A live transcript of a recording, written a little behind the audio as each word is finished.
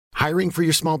Hiring for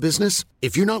your small business?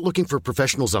 If you're not looking for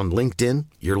professionals on LinkedIn,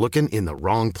 you're looking in the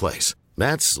wrong place.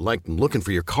 That's like looking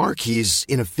for your car keys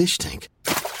in a fish tank.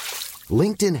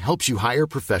 LinkedIn helps you hire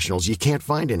professionals you can't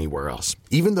find anywhere else,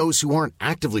 even those who aren't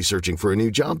actively searching for a new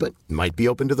job but might be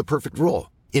open to the perfect role.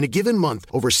 In a given month,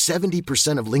 over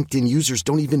 70% of LinkedIn users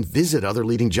don't even visit other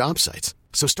leading job sites.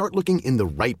 So start looking in the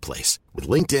right place. With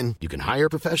LinkedIn, you can hire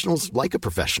professionals like a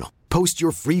professional. Post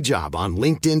your free job on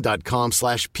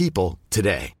linkedin.com/people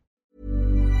today.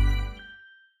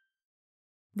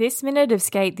 This minute of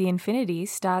Skate the Infinity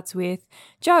starts with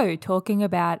Joe talking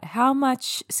about how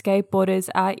much skateboarders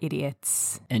are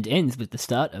idiots. And ends with the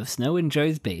start of Snow and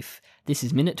Joe's beef. This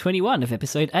is minute 21 of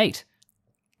episode 8.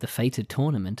 The fated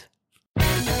tournament.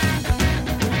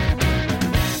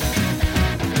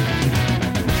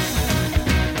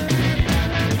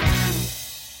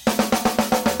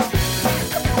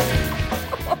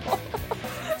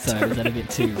 Sorry, was that a bit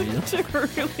too real?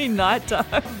 Really nighttime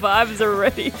vibes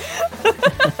already.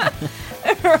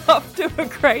 We're off to a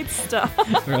great start.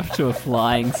 We're off to a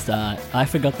flying start. I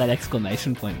forgot that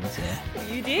exclamation point was there.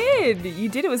 You did.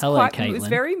 It was Hello, It was Caitlin.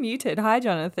 very muted. Hi,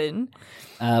 Jonathan.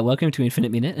 Welcome to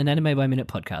Infinite Minute, an anime by minute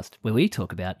podcast where we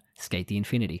talk about Skate the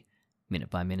Infinity,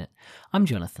 minute by minute. I'm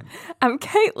Jonathan. I'm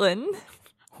Caitlin.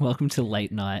 Welcome to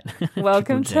late night.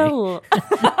 Welcome Triple J.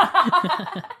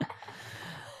 to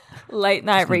late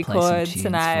night Just gonna play some record tunes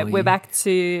tonight. for We're you. back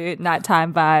to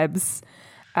nighttime vibes.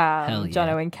 Hell yeah.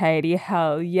 Jono and Katie,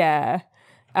 hell yeah.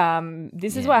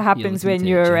 This is Yeah, what happens you're when listening to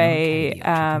you're Jono a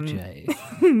and Katie on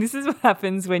Triple J. this is what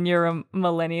happens when you're a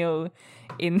millennial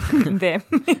in them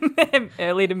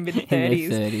early to mid 30s. In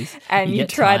their 30s. And you get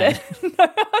try tired. to no,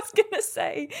 I was gonna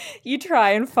say you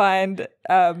try and find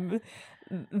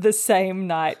the same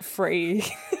night free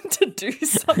to do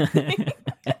something.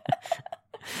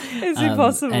 It's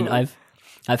impossible. And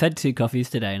I've had 2 coffees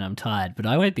today and I'm tired, but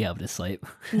I won't be able to sleep.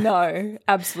 No,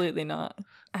 absolutely not.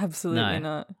 Absolutely No.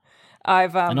 not.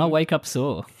 I've And I'll wake up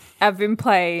sore. I've been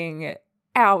playing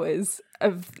hours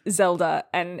of Zelda,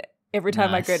 and every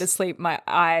time I go Nice. to sleep, my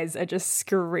eyes are just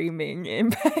screaming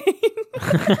in pain.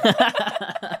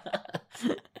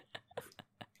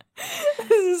 This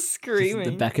is Just screaming.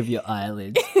 the back of your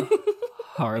eyelids.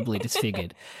 Horribly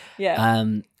disfigured. Yeah.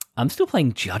 I'm still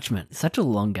playing Judgment. Such a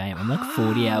long game. I'm like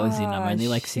 40 hours in. I'm only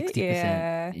like Shit, 60%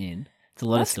 yeah. in. It's a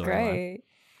lot That's of storyline. great.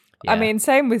 Yeah. I mean,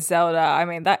 same with Zelda. I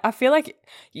mean, that I feel like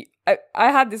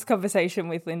I had this conversation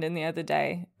with Lyndon the other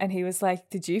day, and he was like,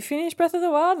 "Did you finish Breath of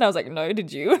the Wild?" And I was like, "No,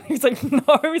 did you?" And he's like, "No."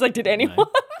 He's like, "Did anyone?"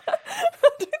 I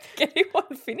don't think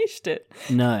anyone finished it.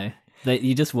 No.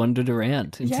 You just wandered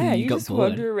around until you got just bored.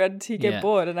 wander around until you get Yeah.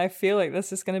 bored, and I feel like that's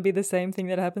just going to be the same thing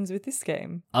that happens with this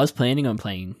game. I was planning on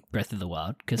playing Breath of the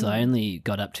Wild because Mm. I only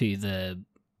got up to the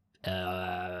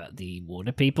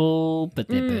water people, but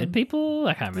they're bird people.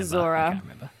 I can't remember. Zora. I can't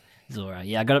remember. Zora.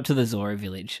 Yeah, I got up to the Zora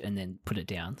village and then put it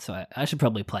down. So I should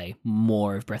probably play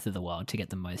more of Breath of the Wild to get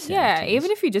the most. Yeah,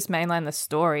 even if you just mainline the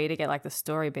story to get like the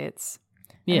story bits.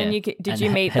 yeah. And then did And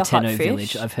you meet the hot Hateno fish?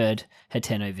 Village? I've heard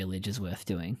Hateno Village is worth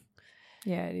doing.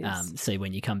 Yeah, it is. So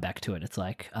when you come back to it, it's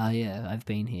like, oh yeah, I've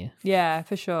been here. Yeah,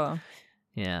 for sure.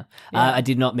 Yeah. Yeah. I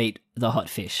did not meet the hot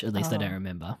fish. At least I Oh, don't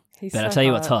remember. he's But I'll so tell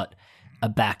you what's hot. hot: a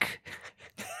back.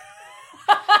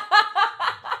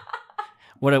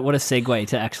 What a segue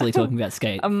to actually talking about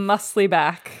skate. A muscly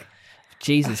back.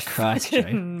 Jesus Christ, Joe.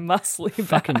 Muscly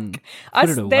back. Fucking put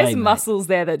it away, There's mate. muscles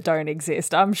there that don't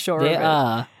exist. I'm sure There of it.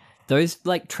 are those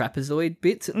like trapezoid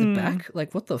bits at the back.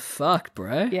 Like, what the fuck,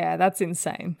 bro? Yeah, that's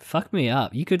insane. Fuck me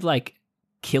up. You could like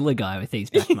kill a guy with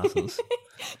these back muscles.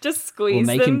 Just squeeze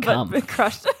make them, him come. but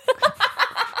crush.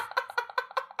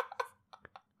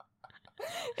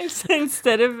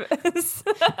 Instead of a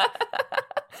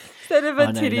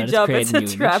Oh, no, titty that has job, it's a created a new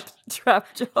trap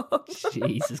job.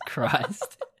 Jesus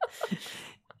Christ.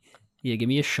 Yeah, give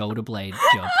me a shoulder blade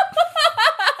job.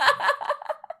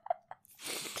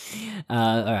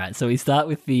 All right, so we start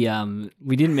with the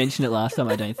we didn't mention it last time,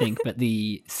 I don't think, but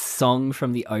the song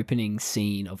from the opening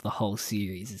scene of the whole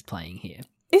series is playing here.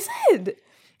 Is it?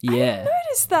 Yeah,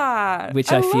 Notice that.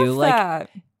 Which I feel love like- that.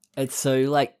 it's so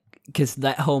like because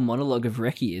that whole monologue of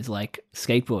Reki is like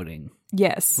skateboarding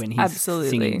Yes, when he's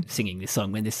absolutely. singing this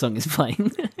song when this song is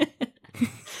playing.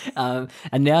 And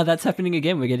now that's happening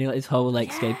again. We're getting like this whole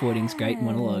like skateboarding's great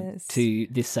monologue Yes. to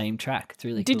this same track. It's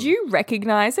really cool. Did you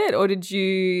recognize it, or did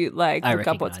you like I look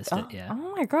up what's? recognised it, yeah.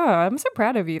 Oh my god, I'm so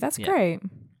proud of you. That's Yeah. great.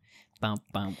 Bum,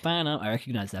 bum, bum, I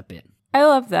recognize that bit. I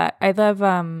love that. I love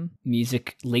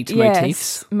Music leaked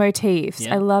yes, motifs.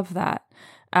 Yeah. I love that.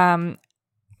 And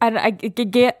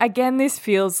again, this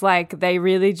feels like they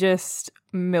really just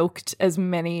milked as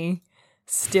many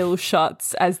still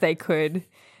shots as they could.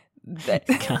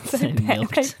 Can't say pan-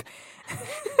 milked.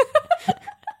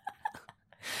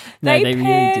 They really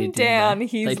pan did, didn't down they?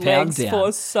 his They pound legs down.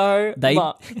 for so They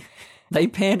long. they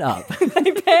pan up.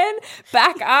 They pan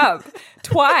back up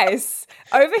twice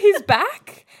over his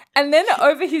back and then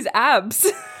over his abs.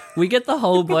 We get the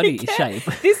whole body shape.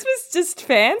 This was just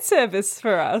fan service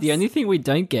for us. The only thing we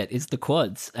don't get is the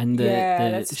quads and the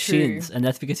that's shins, true. and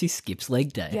that's because he skips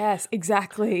leg day. Yes,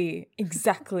 exactly.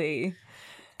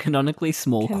 Canonically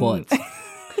small quads.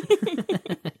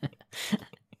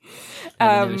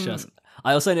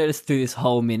 I also noticed through this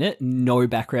whole minute, no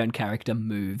background character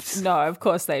moves. No, of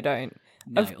course they don't.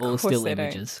 No, of all course still they don't.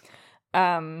 images.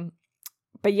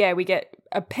 But yeah, we get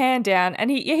a pan down,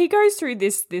 and he goes through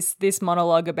this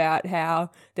monologue about how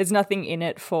there's nothing in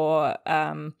it for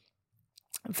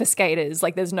skaters.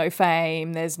 Like, there's no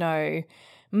fame, there's no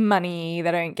money,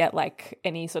 they don't get like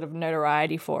any sort of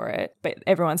notoriety for it, but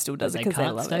everyone still does it because they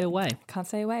love it. Can't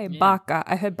stay away. Yeah. Baka.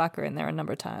 I heard Baka in there a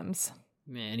number of times.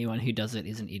 Yeah, anyone who does it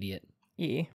is an idiot.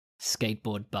 Yeah.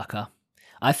 Skateboard bucker.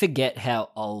 I forget how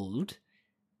old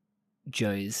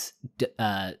Joe's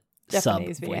sub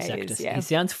Japanese voice VA actor. is, yeah. He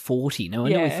sounds 40. No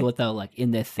wonder we Yeah. thought they were like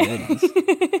in their 30s.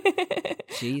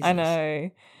 Jesus. I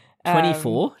know.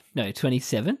 24? No,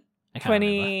 27? I can't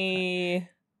remember.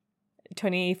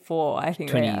 24, I think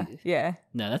 20 they are. Yeah.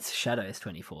 No, that's Shadow's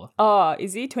 24. Oh,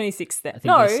 is he 26 then? I think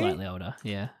No. they're slightly older.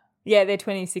 Yeah. Yeah, they're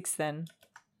 26 then.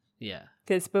 Yeah.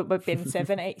 Because but been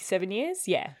 7 years?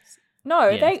 Yeah. No,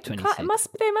 Yeah, they 26. they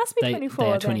must be They 24.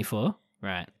 are then. 24?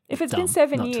 Right. If it's Dumb, been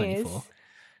 7 not years. 24.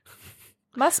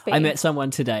 Must be. I met someone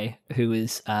today who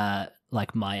was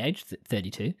like my age,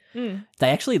 32. They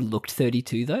actually looked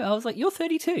 32 though. I was like, "You're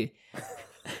 32."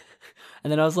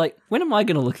 And then I was like, "When am I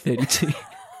going to look 32?"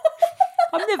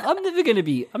 I'm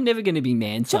never going to be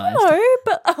man-sized. No,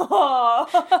 but I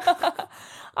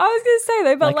was going to say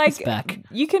though, but Like this back.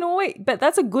 you can always, but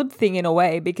that's a good thing in a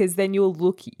way because then you'll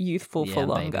look youthful for Yeah,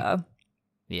 longer.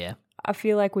 baby. Yeah. I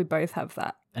feel like we both have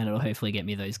that. And it'll hopefully get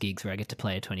me those gigs where I get to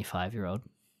play a 25-year-old.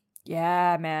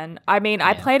 Yeah, man. I mean,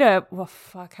 I played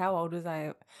how old was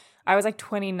I? I was like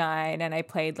 29 and I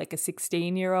played like a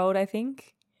 16-year-old, I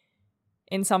think,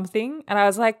 in something. And I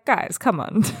was like, guys, come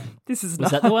on. This is Was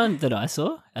not. that the one that I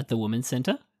saw at the Women's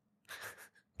Centre?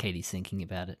 Katie's thinking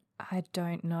about it. I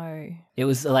don't know. It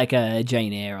was like a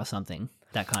Jane Eyre or something.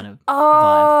 That kind of vibe.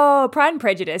 Oh, Pride and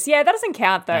Prejudice. Yeah, that doesn't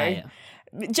count though. Yeah.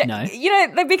 No. You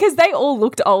know, because they all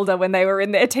looked older when they were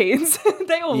in their teens.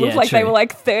 They all looked Yeah, like they true. were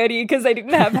like 30 because they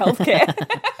didn't have healthcare.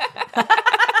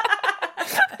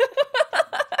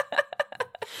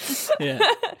 Yeah.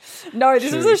 No,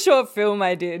 this was True. a short film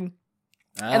I did.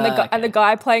 And the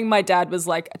guy playing my dad was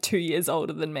like 2 years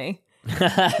older than me.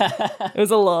 It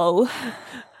was a lol.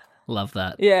 Love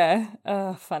that. Yeah.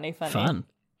 Funny. Fun.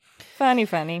 Funny.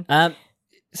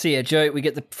 So yeah, Joe, we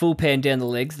get the full pan down the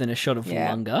legs, then a shot of Yeah.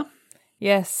 Lunga.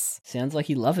 Yes. Sounds like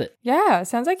you love it. Yeah,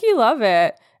 sounds like you love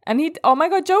it. And oh my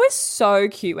God, Joe is so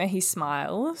cute when he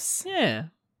smiles. Yeah.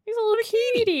 He's a little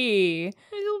cutie. He's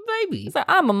a little baby. He's like,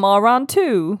 I'm a moron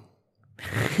too.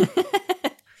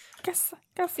 guess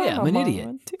Yeah, I'm an idiot.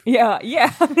 moron too.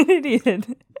 Yeah, I'm an idiot.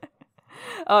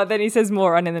 Oh, then he says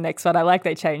moron in the next one. I like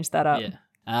they changed that up. Yeah.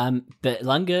 But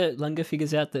Lunga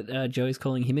figures out that Joe is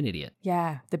calling him an idiot.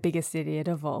 Yeah, the biggest idiot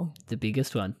of all. The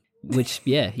biggest one. Which,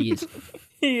 yeah, he is.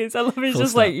 He is. I love he's Full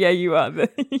just stop. like, yeah, you are.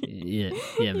 Yeah,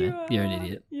 man. You're an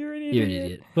idiot. You're an idiot. You're an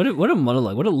idiot. What a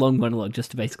monologue. What a long monologue just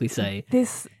to basically say,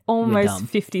 This dumb. almost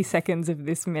 50 seconds of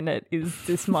this minute is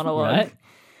this monologue. right?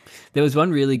 There was one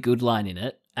really good line in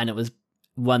it, and it was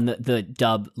one that the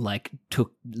dub like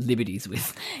took liberties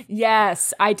with,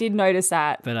 Yes, I did notice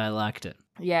that. but I liked it.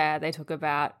 Yeah, they talk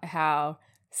about how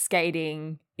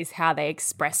skating is how they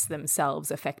express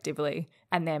themselves effectively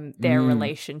and then their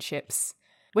relationships,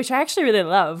 which I actually really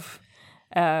love.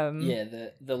 Yeah,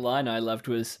 the line I loved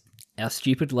was, "Our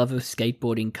stupid love of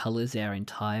skateboarding colours our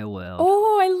entire world."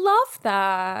 Oh, I love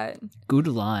that. Good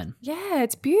line. Yeah,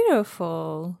 it's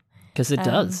beautiful. Because it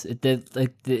does.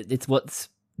 It's what's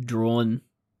drawn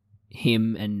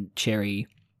him and Cherry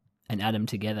and Adam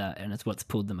together, and it's what's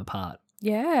pulled them apart.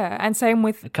 Yeah, and same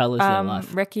with The colours of their life.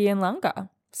 Reki and Lunga.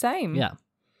 Same. Yeah.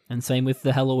 And same with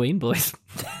the Halloween boys.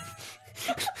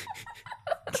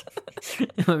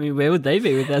 I mean, where would they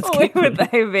be without Where skateboarding? would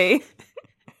they be?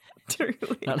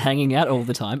 Truly. Not hanging out all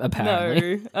the time,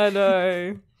 apparently. No, I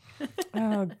know.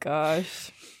 Oh,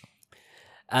 gosh.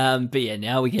 But yeah,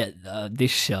 now we get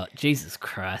this shot. Jesus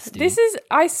Christ, dude. This is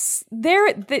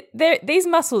these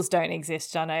muscles don't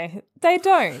exist, Jono. They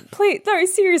don't. Please, no,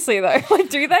 seriously though. Like,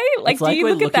 do they? Like, It's like do you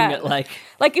we're look at looking that? at,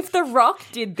 like- if The Rock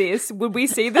did this, would we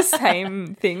see the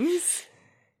same things?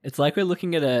 It's like we're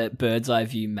looking at a bird's eye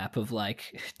view map of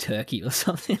like Turkey or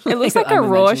something. It looks like I'm a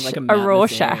imagining,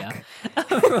 Rorschach.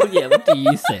 Yeah, what do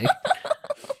you see?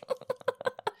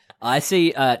 I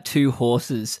see 2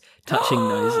 horses touching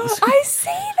noses. I see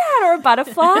that, or a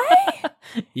butterfly.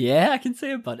 Yeah, I can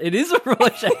see a butterfly. It is a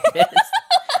Rorschach test.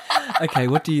 Okay,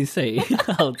 what do you see?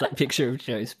 Hold that picture of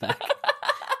Joe's back.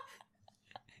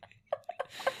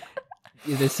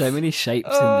 Yeah, there's so many shapes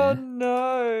in there. Oh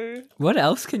no! What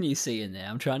else can you see in there?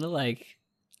 I'm trying to like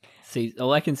see.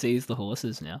 All I can see is the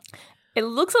horses now. It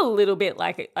looks a little bit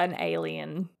like an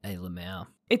alien. A lemur.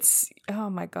 It's oh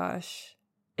my gosh,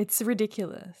 it's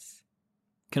ridiculous.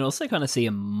 Can also kind of see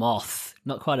a moth,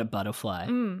 not quite a butterfly.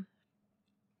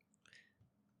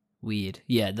 Weird.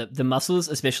 Yeah, the muscles,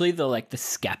 especially the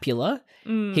scapula,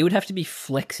 he would have to be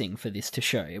flexing for this to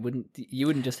show. You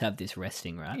wouldn't just have this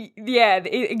resting, right? Yeah,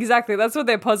 exactly. That's what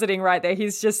they're positing right there.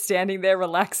 He's just standing there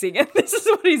relaxing, and this is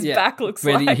what his back looks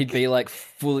like. He'd be like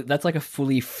fully. That's like a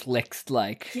fully flexed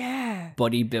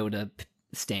bodybuilder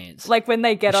stance. Like when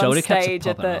they get on caps are stage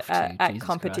at popping the off too. at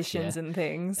competitions and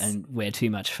things, and wear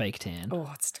too much fake tan.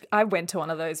 Oh, I went to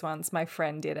one of those once. My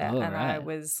friend did it, Oh, and right. it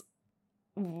was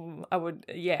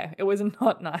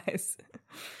not nice.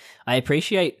 I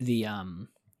appreciate the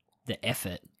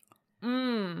effort.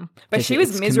 But she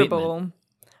was miserable.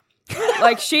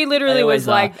 Like she literally was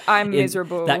like, I'm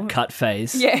miserable. That cut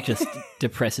phase just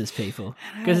depresses people.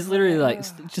 Because it's literally like,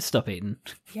 just stop eating.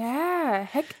 Yeah,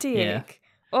 hectic. Yeah.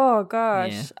 Oh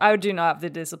gosh. Yeah. I do not have the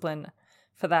discipline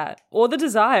for that. Or the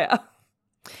desire.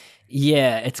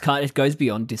 Yeah, it goes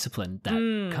beyond discipline,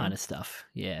 that kind of stuff.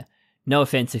 Yeah. No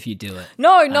offense if you do it.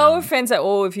 No offense at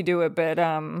all if you do it, but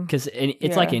because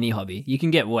it's like any hobby, you can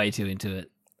get way too into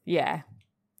it. Yeah,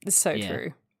 it's so Yeah.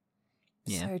 true.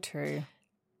 Yeah. So true.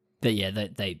 But yeah,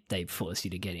 they force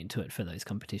you to get into it for those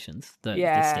competitions. The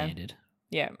standard.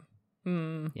 Yeah.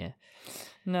 Yeah.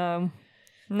 No,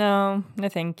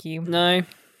 thank you. No.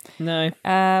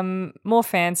 More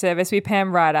fan service. We pan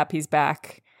right up his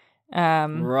back.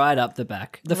 Right up the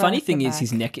back. The Right funny up the thing is his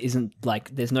back. neck isn't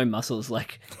like, there's no muscles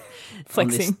like on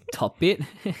this Flexing. top bit.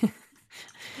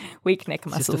 Weak neck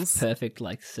It's muscles. just a perfect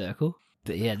like circle.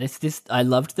 But yeah, this I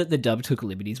loved that the dub took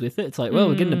liberties with it. It's like, well,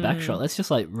 we're getting a back shot. Let's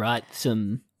just like write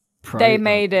some They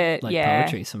made it, like yeah.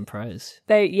 poetry, some prose.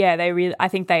 They really. I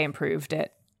think they improved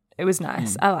it. It was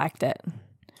nice. I liked it.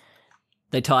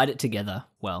 They tied it together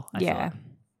well, I thought.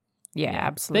 Yeah,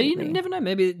 absolutely. But you never know.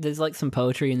 Maybe there's like some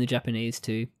poetry in the Japanese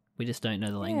too. We just don't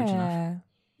know the language enough.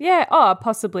 Yeah. Oh,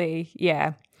 possibly.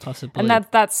 Yeah. Possibly. And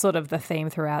that's sort of the theme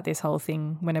throughout this whole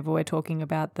thing. Whenever we're talking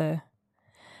about the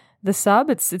sub,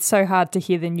 it's so hard to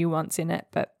hear the nuance in it,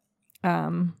 but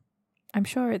I'm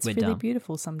sure it's really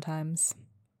beautiful sometimes.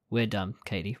 We're dumb,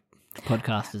 Katie.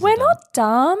 Podcasters. We're are dumb. not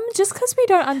dumb. Just because we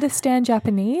don't understand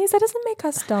Japanese, that doesn't make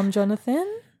us dumb,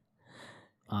 Jonathan.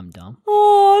 I'm dumb.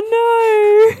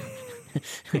 Oh no.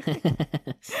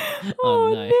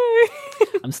 Oh no.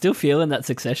 I'm still feeling that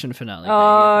Succession finale.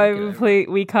 Oh, please,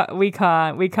 we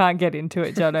can't get into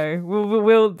it, Jono.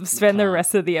 We'll spend the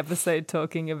rest of the episode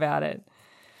talking about it.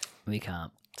 We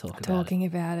can't talk about Talking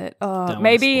about it. Oh, Don't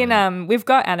maybe wanna we've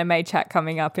got anime chat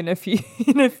coming up in a few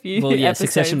Well, yeah, episodes.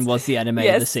 Succession was the anime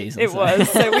of the season. It was,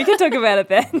 so we can talk about it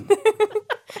then.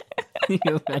 Can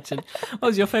you imagine? What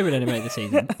was your favourite anime of the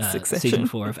season? Succession. Season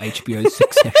 4 of HBO's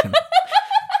Succession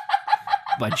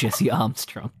by Jesse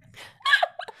Armstrong.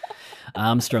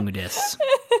 Armstrongadess.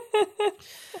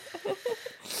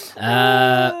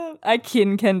 I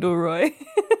kin Kendall Roy.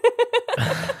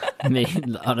 Me,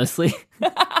 honestly.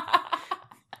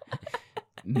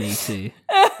 Me too.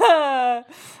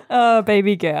 Oh,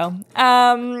 baby girl.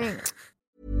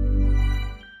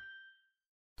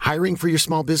 Hiring for your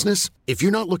small business? If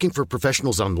you're not looking for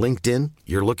professionals on LinkedIn,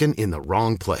 you're looking in the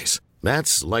wrong place.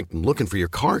 That's like looking for your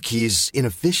car keys in a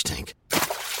fish tank.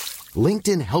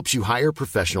 LinkedIn helps you hire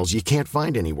professionals you can't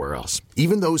find anywhere else,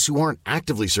 even those who aren't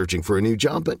actively searching for a new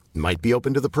job but might be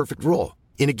open to the perfect role.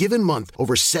 In a given month,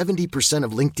 over 70%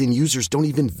 of LinkedIn users don't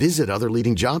even visit other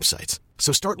leading job sites.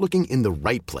 So start looking in the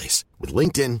right place. With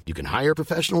LinkedIn, you can hire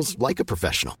professionals like a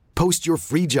professional. Post your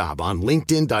free job on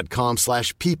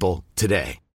linkedin.com/people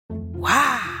today.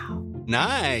 Wow.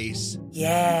 Nice.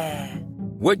 Yeah.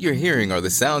 What you're hearing are the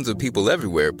sounds of people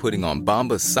everywhere putting on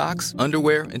Bombas socks,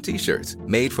 underwear, and T-shirts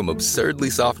made from absurdly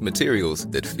soft materials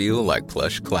that feel like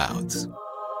plush clouds.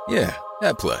 Yeah,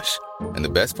 that plush. And the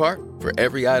best part? For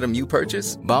every item you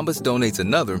purchase, Bombas donates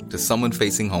another to someone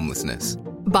facing homelessness.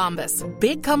 Bombas.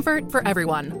 Big comfort for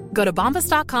everyone. Go to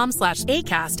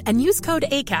bombas.com/ACAST and use code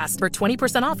ACAST for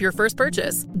 20% off your first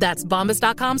purchase. That's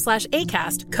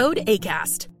bombas.com/ACAST. Code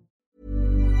ACAST.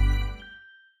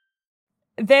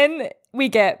 Then we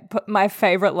get my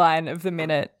favorite line of the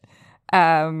minute.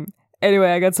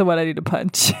 Anyway, I got someone I need to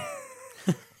punch.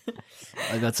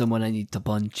 I got someone I need to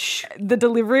punch. The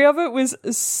delivery of it was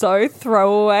so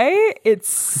throwaway. It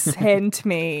sent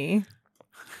me.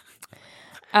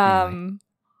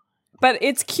 But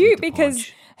it's cute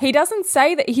because he doesn't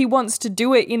say that he wants to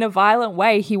do it in a violent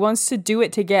way. He wants to do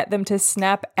it to get them to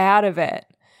snap out of it,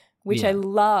 which I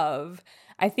love.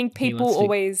 I think people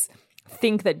always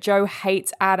think that Joe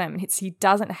hates Adam. He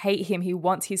doesn't hate him. He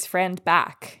wants his friend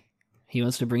back. He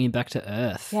wants to bring him back to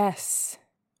Earth. Yes.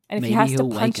 And if Maybe he has to he'll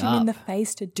punch wake him in the up.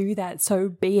 face to do that, so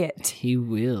be it. He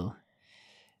will.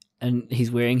 And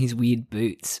he's wearing his weird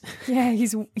boots. Yeah,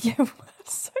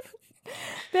 so,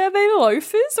 are they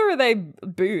loafers or are they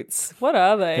boots? What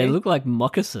are they? They look like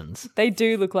moccasins. They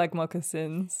do look like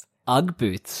moccasins. Ugg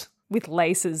boots. With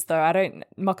laces, though.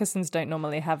 Moccasins don't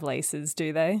normally have laces,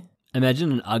 do they?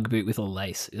 Imagine an Ugg boot with a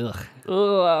lace. Ugh.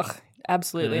 Ugh.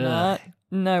 Absolutely Ugh. not.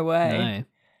 No way.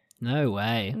 No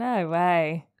way. No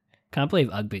way. Can't believe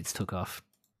Ugg boots took off.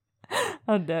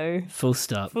 Oh, no. Full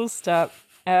stop. Full stop.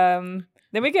 Then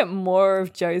we get more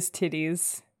of Joe's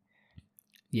titties.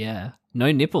 Yeah.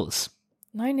 No nipples.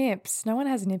 No nips. No one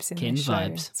has nips in Ken this show.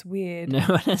 vibes. It's weird. No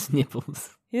one has nipples.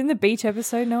 In the beach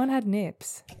episode, no one had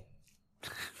nips.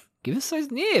 Give us those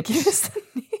nips. Give us the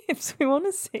nips. We want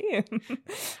to see them.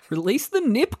 Release the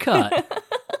nip cut.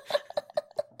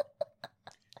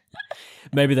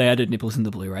 Maybe they added nipples in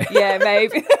the Blu-ray. Yeah,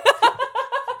 maybe.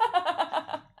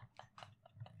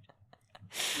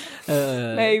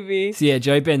 Maybe. So yeah,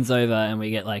 Joe bends over and we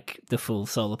get like the full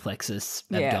solar plexus,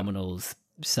 Yeah. abdominals,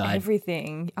 side.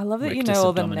 Everything. I love that you Rectus know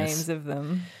all the abdominis. names of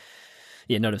them.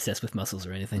 Yeah, not obsessed with muscles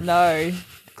or anything. No,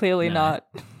 clearly No. not.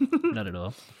 Not at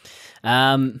all.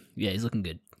 Yeah, he's looking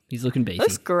good. He's looking beefy.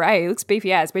 Looks great. Looks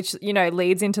beefy as, which,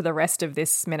 leads into the rest of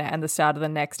this minute and the start of the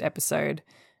next episode.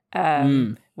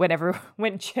 When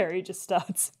Cherry just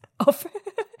starts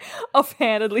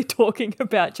offhandedly talking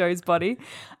about Joe's body.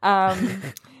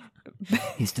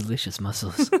 His delicious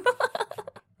muscles.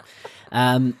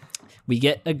 We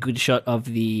get a good shot of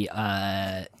the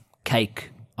cake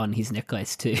on his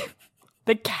necklace too.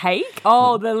 The cake?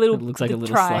 Oh, the little It looks like the a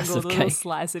little triangle, slice of the little cake.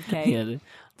 slice of cake. Yeah,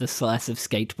 the slice of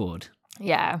skateboard.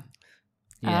 Yeah.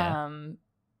 Yeah.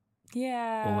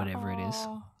 Yeah. Or whatever it is.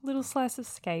 Aw, little slice of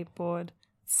skateboard.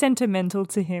 Sentimental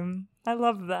to him. I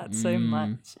love that so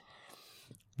much.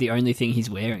 The only thing he's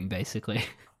wearing, basically.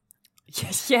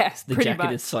 Yes, The pretty jacket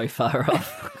much. is so far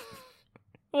off.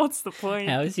 What's the point?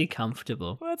 How is he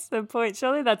comfortable? What's the point?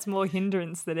 Surely that's more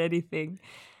hindrance than anything.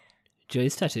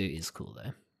 Joe's tattoo is cool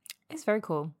though. It's very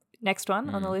cool. Next one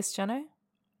on the list, Jono?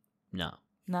 No,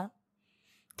 No?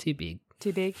 too big.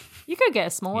 Too big? You could get a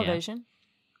smaller Yeah. version.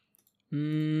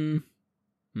 Don't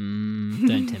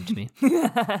tempt me.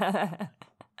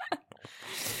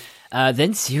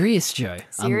 Then Serious Joe.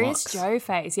 Serious unlocks. Joe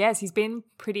face. Yes, he's been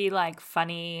pretty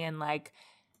funny and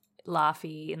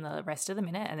laughy in the rest of the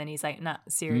minute, and then he's like, "Nah,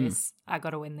 serious. I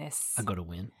got to win this. I gotta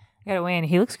win. I got to win."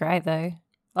 He looks great though.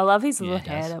 I love his little he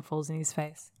hair does. that falls in his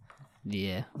face.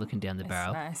 Yeah, looking down the It's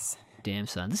barrel. nice. Damn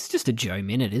son, this is just a Joe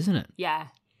minute, isn't it? Yeah,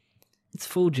 It's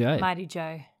full Joe. Mighty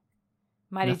Joe.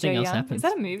 Mighty Nothing Joe else Young. happens. Is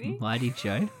that a movie? Mighty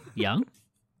Joe Young.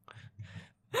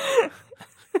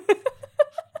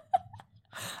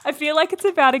 I feel like it's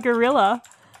about a gorilla.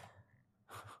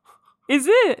 Is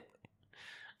it?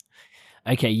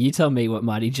 Okay, you tell me what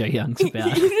Mighty Joe Young's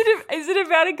about. Is it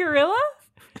about a gorilla?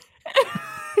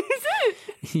 Is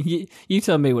it? you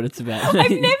tell me what it's about. I've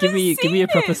never give me a seen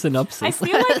proper it. synopsis. I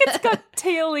feel like it's got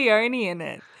Tia Leone in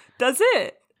it. Does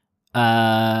it?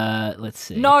 Let's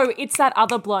see. No, it's that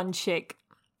other blonde chick.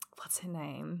 What's her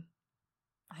name?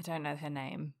 I don't know her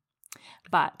name.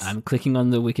 But I'm clicking on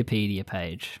the Wikipedia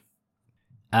page.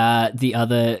 The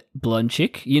other blonde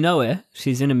chick, you know her.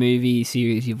 She's in a movie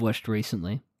series you've watched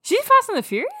recently. she's Fast and the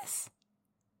Furious?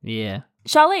 Yeah.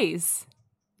 Charlize.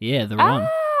 Yeah, the one.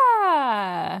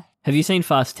 Ah. Have you seen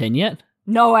Fast 10 yet?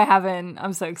 No, I haven't.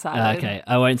 I'm so excited. Okay,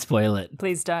 I won't spoil it.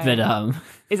 Please don't. But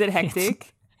Is it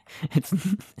hectic? it's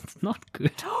not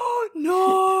good. Oh,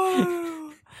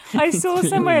 no. I saw really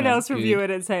someone not else review good.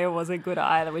 it and say it wasn't good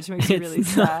either, which makes me It's really not.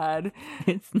 sad.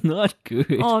 It's not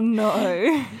good. Oh,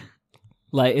 no.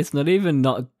 Like, it's not even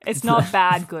not... It's not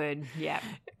bad good. Yeah.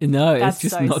 No, That's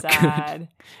it's just so not sad. good.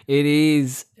 It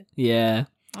is, yeah.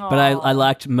 But I Aw.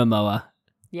 liked Momoa.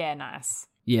 Yeah, nice.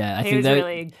 Yeah, I He think was that...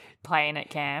 really playing at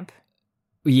camp.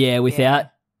 Yeah, without...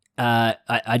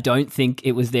 I don't think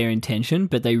it was their intention,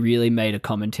 but they really made a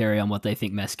commentary on what they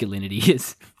think masculinity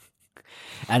is.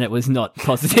 And it was not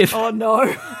positive. Oh,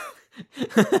 no.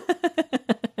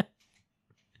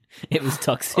 It was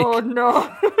toxic. Oh,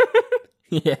 no.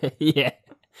 Yeah.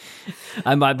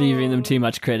 I might be giving them too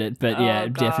much credit, but yeah,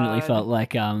 it definitely God. felt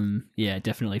like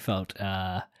definitely felt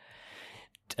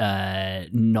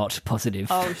not positive.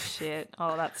 Oh shit!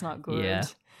 Oh, that's not good. Yeah.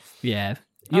 Yeah.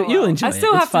 Oh, You'll well. enjoy it. I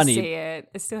still It's have funny. to see it.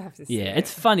 I still have to see it. Yeah,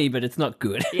 it's funny, but it's not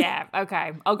good. Yeah,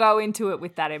 okay. I'll go into it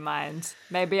with that in mind.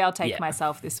 Maybe I'll take Yeah.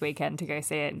 myself this weekend to go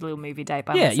see it, little movie date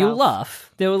by Yeah, myself. you'll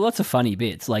laugh. There were lots of funny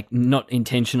bits, like not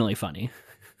intentionally funny.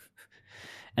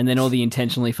 And then all the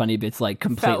intentionally funny bits like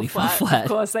completely fell flat. Of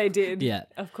course they did. Yeah.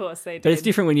 Of course they did. But it's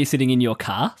different when you're sitting in your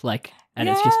car, like, and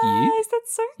it's just you. Yes,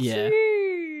 that's so Yeah.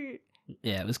 cute.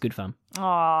 Yeah, it was good fun.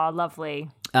 Oh, lovely.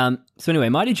 So anyway,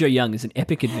 Mighty Joe Young is an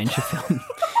epic adventure film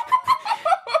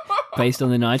based on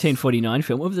the 1949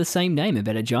 film of the same name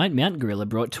about a giant mountain gorilla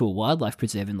brought to a wildlife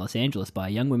preserve in Los Angeles by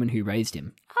a young woman who raised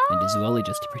him and a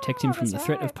zoologist to protect him from the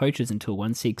threat of poachers until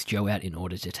one seeks Joe out in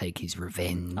order to take his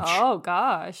revenge. Oh,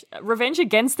 gosh. Revenge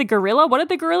against the gorilla? What did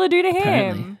the gorilla do to him?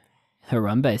 Apparently.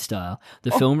 Harambe style.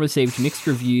 The film received mixed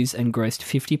reviews and grossed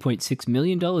 $50.6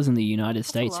 million in the United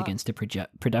States lot. against a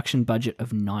production budget of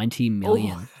 $90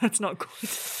 million. Oh, that's not good.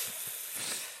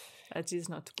 That is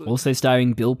not good. Also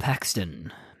starring Bill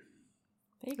Paxton.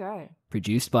 There you go.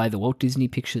 Produced by the Walt Disney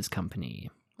Pictures Company.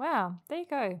 Wow, there you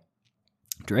go.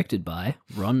 Directed by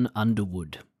Ron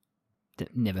Underwood.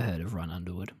 Never heard of Ron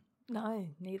Underwood. No,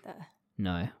 neither.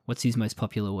 No. What's his most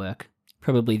popular work?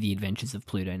 Probably The Adventures of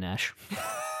Pluto Nash.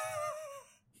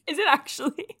 Is it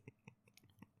actually?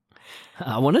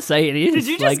 I want to say it is. Did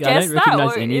you just I guess don't that?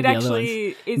 recognize Or any it of the other actually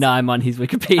ones. is... No, I'm on his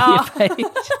Wikipedia Oh.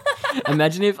 page.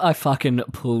 Imagine if I fucking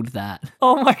pulled that.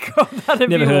 Oh my god, that'd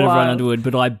Never be heard of Ron wild. Underwood,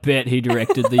 but I bet he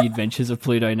directed The Adventures of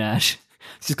Pluto Nash.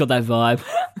 He's just got that vibe.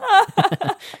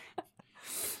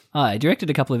 I directed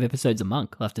a couple of episodes of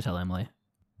Monk. I'll have to tell Emily.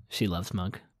 She loves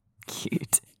Monk.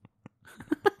 Cute.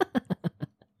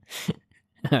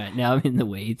 All right, now I'm in the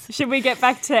weeds. Should we get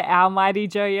back to our Mighty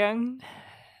Joe Young?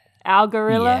 Our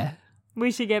gorilla? Yeah.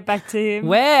 We should get back to him.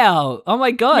 Wow. Oh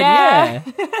my god, Yeah.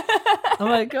 yeah. Oh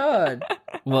my god.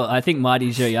 Well, I think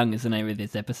Mighty Joe Young is the name of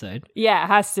this episode. Yeah, it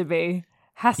has to be.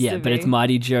 Has to Yeah, be. but it's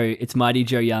Mighty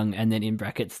Joe Young, and then in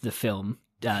brackets the film,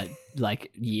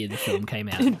 like year the film came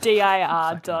out.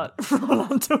 dir dot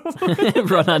Ron Underwood.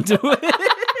 Ron Underwood.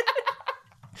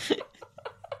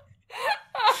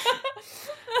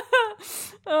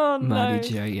 Oh no. Mighty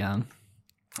Joe Young.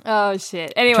 Oh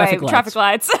shit. Anyway, traffic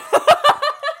lights.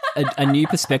 A new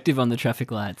perspective on the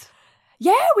traffic lights.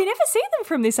 Yeah, we never see them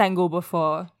from this angle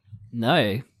before.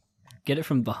 No, get it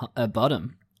from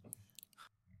bottom.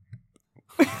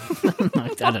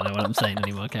 I don't know what I'm saying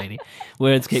anymore, Katie.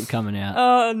 Words keep coming out.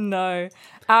 Oh no.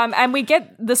 And we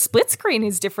get the split screen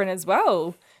is different as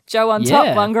well. Joe on top,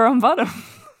 Yeah. Lunga on bottom.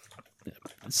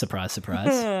 Surprise,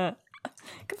 surprise.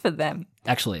 Good for them.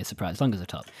 Actually, a surprise. Long as a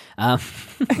top.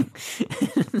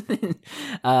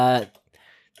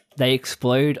 They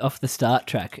explode off the start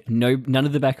track. None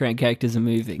of the background characters are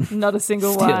moving. Not a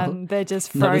single Still. one. They're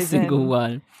just frozen. Not a single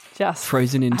one. Just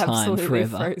Frozen in time absolutely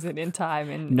forever. Frozen in time.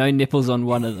 And No nipples on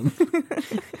one of them.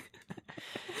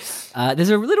 There's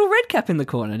a little red cap in the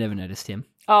corner. I never noticed him.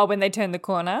 oh, when they turn the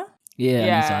corner. Yeah,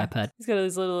 Yeah. on his iPad. He's got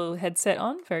his little headset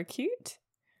on. Very cute.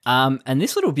 And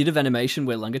this little bit of animation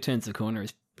where Lunga turns the corner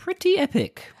is pretty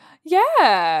epic.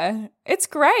 Yeah. It's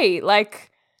great.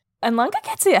 Like, and Lunga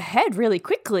gets it ahead really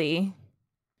quickly.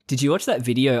 Did you watch that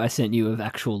video I sent you of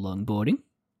actual longboarding?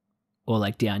 Or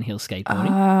like downhill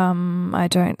skateboarding? I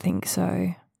don't think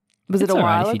so. Was It's it a all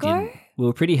right while if you ago? didn't. We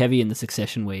were pretty heavy in the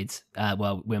succession weeds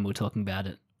when we were talking about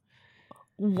it.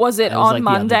 Was it It was, on like, the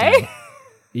other Monday? day.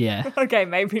 Yeah. Okay,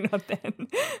 maybe not then.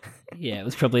 Yeah, it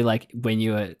was probably like when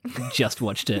you were just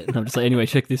watched it. And I'm just like, anyway,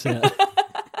 check this out.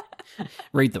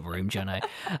 Read the room, Jono.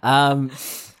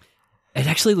 It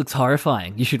actually looks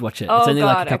horrifying. You should watch it. Oh, It's only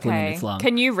God, like a couple okay. of minutes long.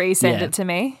 Can you resend Yeah. it to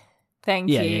me? Thank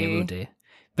Yeah, you. we'll do.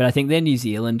 But I think they're New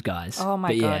Zealand guys. Oh my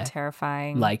But God, yeah,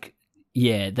 terrifying. like,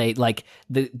 yeah, they like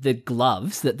the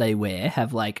gloves that they wear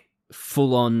have like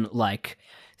full on like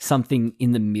something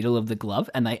in the middle of the glove,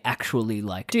 and they actually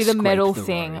like do the scrape metal the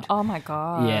thing. road. Oh my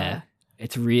God. Yeah,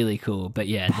 it's really cool. But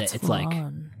yeah, That's it's like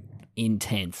fun.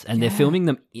 intense, and they're filming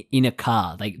them in a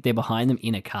car. They're behind them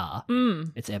in a car.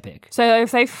 Mm. It's epic. So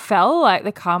if they fell, like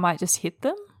the car might just hit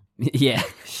them? Yeah,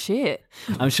 Shit.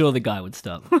 I'm sure the guy would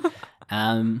stop.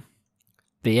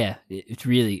 But yeah, it's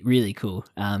really, really cool.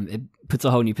 It puts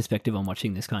a whole new perspective on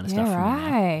watching this kind of stuff. Yeah, from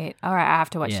now. right. All right, I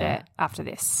have to watch Yeah. it after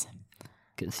this.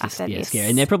 It's just After this. scary.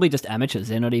 And they're probably just amateurs.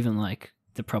 They're not even like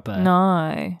the proper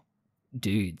No.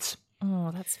 dudes.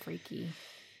 Oh, that's freaky.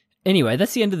 Anyway,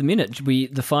 that's the end of the minute.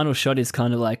 The final shot is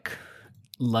kind of like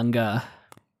Lunga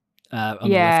on the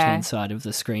Yeah. left-hand side of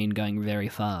the screen going very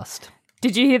fast.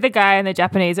 Did you hear the guy in the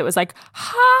Japanese? It was like,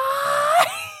 hi.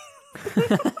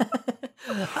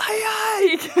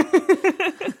 Hi,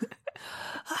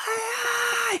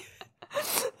 hi.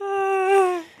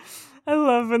 I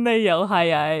love when they yell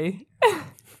hi.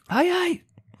 Hi.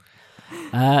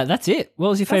 That's it. What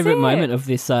was your favourite moment of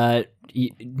this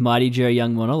Mighty Joe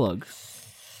Young monologue?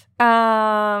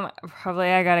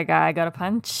 Probably I got a guy, I got a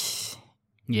punch.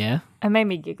 Yeah. It made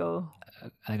me giggle.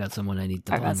 I got someone I need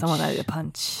to punch. I got someone I need to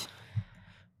punch.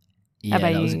 Yeah,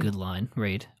 that was a good line.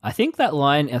 Read. I think that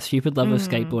line, "Our stupid love of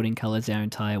skateboarding colours our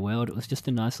entire world," it was just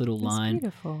a nice little line.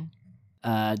 Beautiful.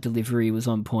 Delivery was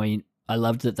on point. I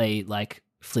loved that they like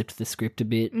flipped the script a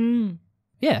bit.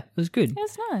 Yeah, it was good. It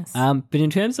was nice. But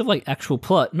in terms of like actual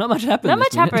plot, not much happened.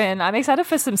 I'm excited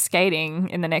for some skating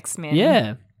in the next minute.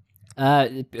 Yeah.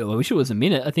 I wish it was a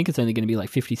minute. I think it's only going to be like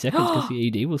 50 seconds because the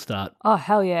ED will start. Oh,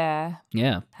 hell yeah.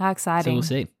 Yeah. How exciting. So we'll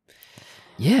see.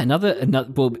 Yeah, another.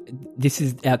 Well, this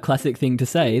is our classic thing to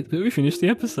say, but we finished the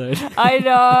episode. I know.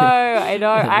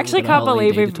 I actually can't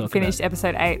believe ED we've finished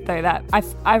episode 8, though. That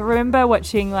I remember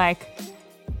watching like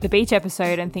the beach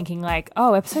episode and thinking like,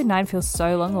 oh, episode 9 feels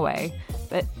so long away,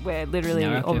 but we're literally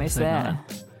almost there.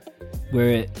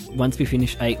 9. Once we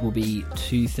finish 8, we'll be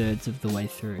 2/3 of the way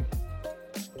through.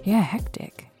 Yeah,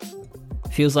 hectic.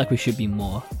 Feels like we should be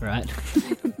more, right?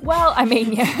 Well, I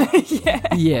mean, yeah.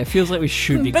 Yeah, it feels like we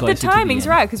should be but closer the timing's to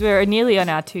right, because we're nearly on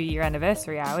our 2-year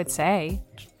anniversary, I would say.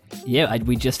 Yeah,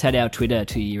 we just had our Twitter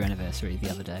 2-year anniversary the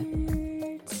other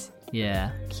day. Yeah.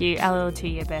 Cute, our little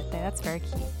 2-year birthday. That's very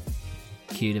cute.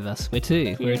 Cute of us. We're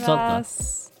 2. We're a Cute of toddler.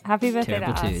 us. Happy birthday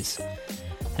Terrible to 2s. us.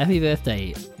 Happy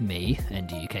birthday, me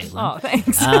and you, Caitlin. Oh,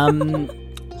 thanks.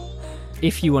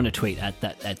 If you want to tweet at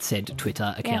said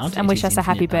Twitter account, yes, and wish us a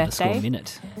happy birthday.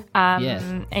 Minute.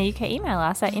 And you can email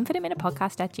us at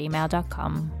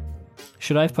infiniteminutepodcast@gmail.com.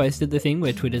 Should I have posted the thing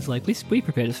where Twitter's like, we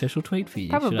prepared a special tweet for you?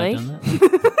 Probably. Should I have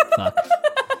done that? Fuck.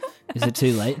 Is it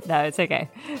too late? No, it's okay.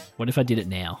 What if I did it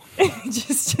now?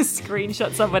 just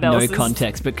screenshot someone else's. No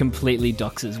context, but completely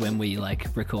doxes when we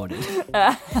recorded.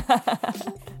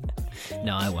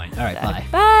 No, I won't. All right, bye.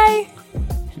 Bye.